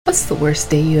What's the worst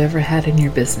day you ever had in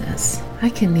your business? I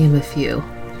can name a few.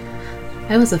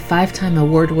 I was a 5-time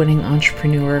award-winning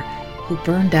entrepreneur who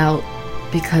burned out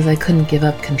because I couldn't give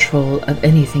up control of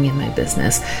anything in my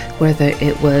business, whether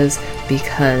it was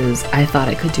because I thought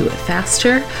I could do it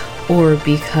faster or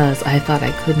because I thought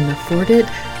I couldn't afford it.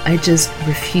 I just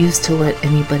refused to let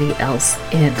anybody else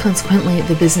in. Consequently,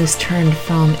 the business turned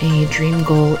from a dream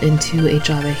goal into a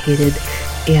job I hated,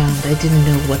 and I didn't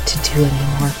know what to do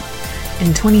anymore.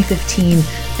 In 2015,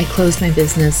 I closed my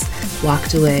business,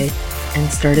 walked away,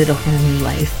 and started a whole new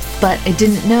life. But I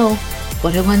didn't know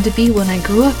what I wanted to be when I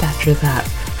grew up after that.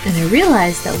 And I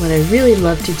realized that what I really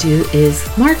love to do is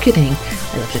marketing.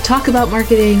 I love to talk about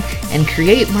marketing and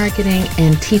create marketing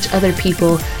and teach other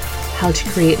people how to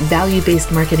create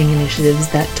value-based marketing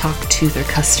initiatives that talk to their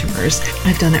customers.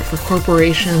 I've done it for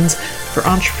corporations, for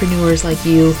entrepreneurs like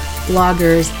you,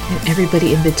 bloggers, and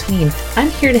everybody in between. I'm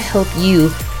here to help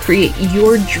you create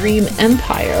your dream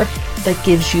empire that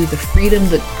gives you the freedom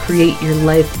to create your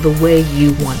life the way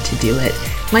you want to do it.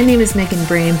 My name is Megan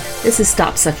Brame. This is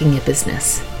Stop Sucking at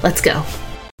Business. Let's go.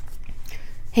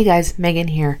 Hey guys, Megan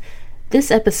here. This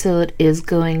episode is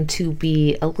going to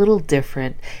be a little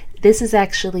different. This is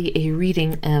actually a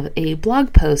reading of a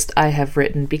blog post I have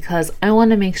written because I want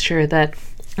to make sure that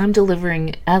I'm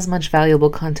delivering as much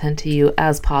valuable content to you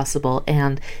as possible.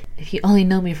 And if you only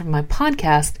know me from my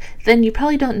podcast, then you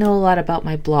probably don't know a lot about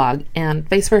my blog and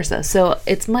vice versa. So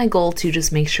it's my goal to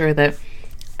just make sure that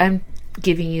I'm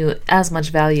giving you as much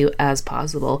value as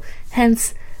possible.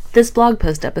 Hence this blog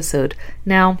post episode.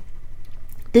 Now,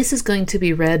 this is going to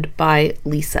be read by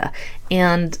Lisa.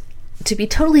 And to be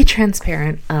totally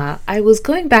transparent, I was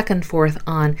going back and forth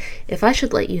on if I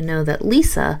should let you know that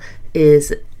Lisa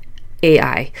is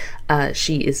AI.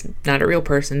 She is not a real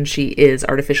person. She is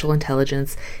artificial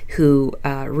intelligence who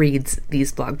reads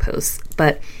these blog posts.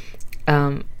 But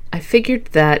I figured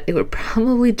that it would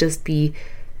probably just be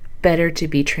better to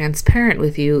be transparent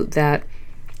with you that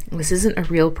this isn't a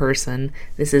real person.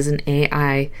 This is an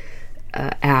AI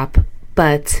app,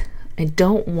 but I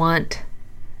don't want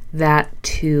that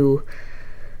to,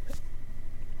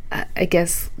 I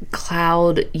guess,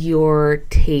 cloud your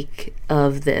take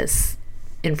of this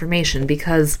information,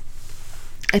 because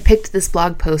I picked this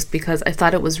blog post because I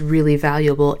thought it was really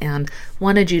valuable and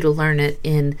wanted you to learn it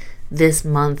in this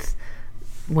month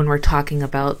when we're talking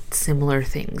about similar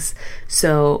things.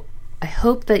 So I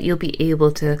hope that you'll be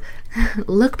able to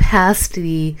look past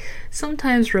the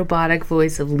sometimes robotic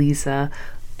voice of Lisa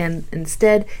and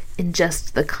instead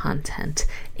ingest the content.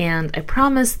 And I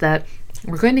promise that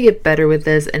we're going to get better with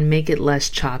this and make it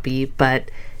less choppy, but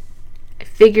I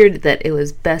figured that it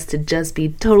was best to just be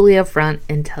totally upfront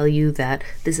and tell you that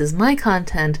this is my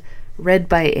content read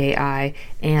by AI,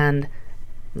 and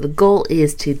the goal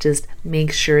is to just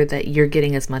make sure that you're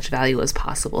getting as much value as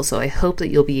possible. So I hope that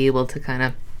you'll be able to kind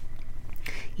of,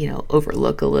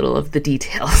 overlook a little of the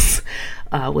details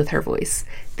with her voice.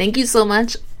 Thank you so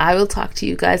much. I will talk to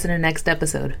you guys in our next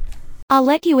episode. I'll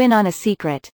let you in on a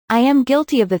secret. I am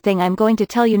guilty of the thing I'm going to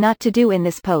tell you not to do in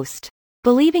this post.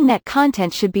 Believing that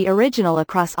content should be original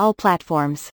across all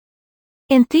platforms.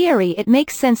 In theory, it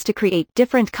makes sense to create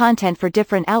different content for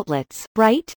different outlets,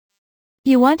 right?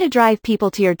 You want to drive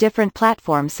people to your different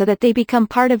platforms so that they become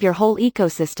part of your whole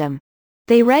ecosystem.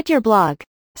 They read your blog,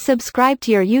 subscribe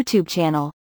to your YouTube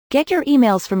channel, get your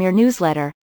emails from your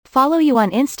newsletter, follow you on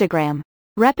Instagram,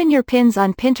 rep in your pins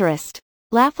on Pinterest,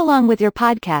 laugh along with your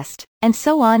podcast, and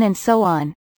so on and so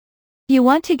on. You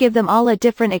want to give them all a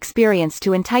different experience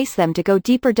to entice them to go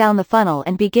deeper down the funnel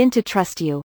and begin to trust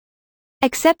you.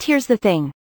 Except here's the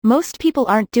thing. Most people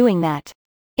aren't doing that.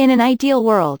 In an ideal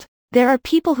world, there are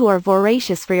people who are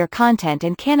voracious for your content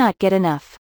and cannot get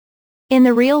enough. In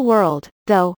the real world,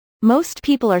 though, most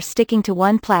people are sticking to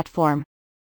one platform.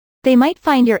 They might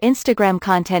find your Instagram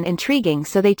content intriguing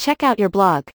so they check out your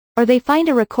blog, or they find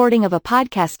a recording of a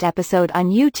podcast episode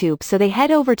on YouTube so they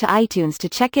head over to iTunes to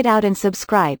check it out and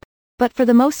subscribe. But for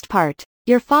the most part,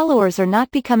 your followers are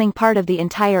not becoming part of the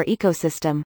entire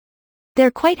ecosystem. They're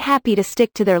quite happy to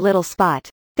stick to their little spot.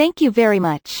 Thank you very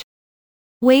much.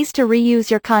 Ways to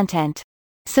reuse your content.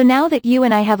 So now that you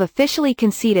and I have officially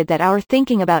conceded that our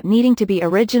thinking about needing to be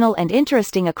original and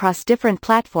interesting across different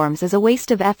platforms is a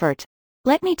waste of effort,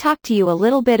 let me talk to you a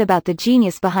little bit about the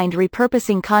genius behind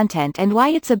repurposing content and why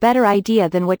it's a better idea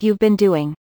than what you've been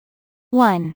doing.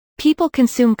 1. People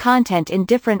consume content in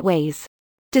different ways.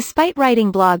 Despite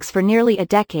writing blogs for nearly a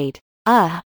decade,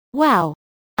 wow,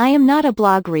 I am not a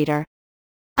blog reader.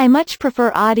 I much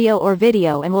prefer audio or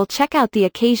video and will check out the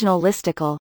occasional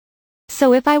listicle.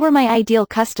 So if I were my ideal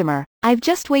customer, I've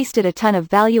just wasted a ton of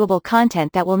valuable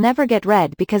content that will never get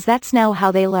read because that's now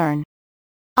how they learn.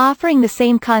 Offering the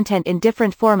same content in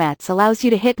different formats allows you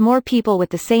to hit more people with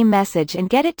the same message and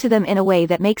get it to them in a way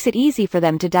that makes it easy for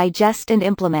them to digest and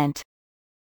implement.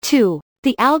 2.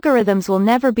 The algorithms will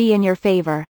never be in your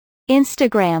favor.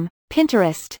 Instagram,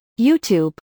 Pinterest,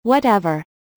 YouTube, whatever.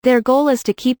 Their goal is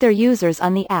to keep their users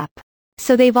on the app.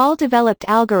 So they've all developed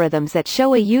algorithms that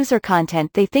show a user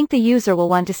content they think the user will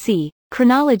want to see,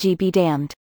 chronology be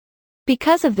damned.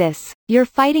 Because of this, you're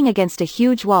fighting against a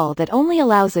huge wall that only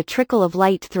allows a trickle of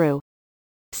light through.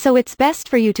 So it's best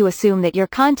for you to assume that your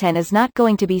content is not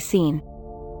going to be seen.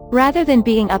 Rather than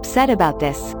being upset about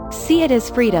this, see it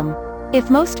as freedom. If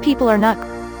most people are not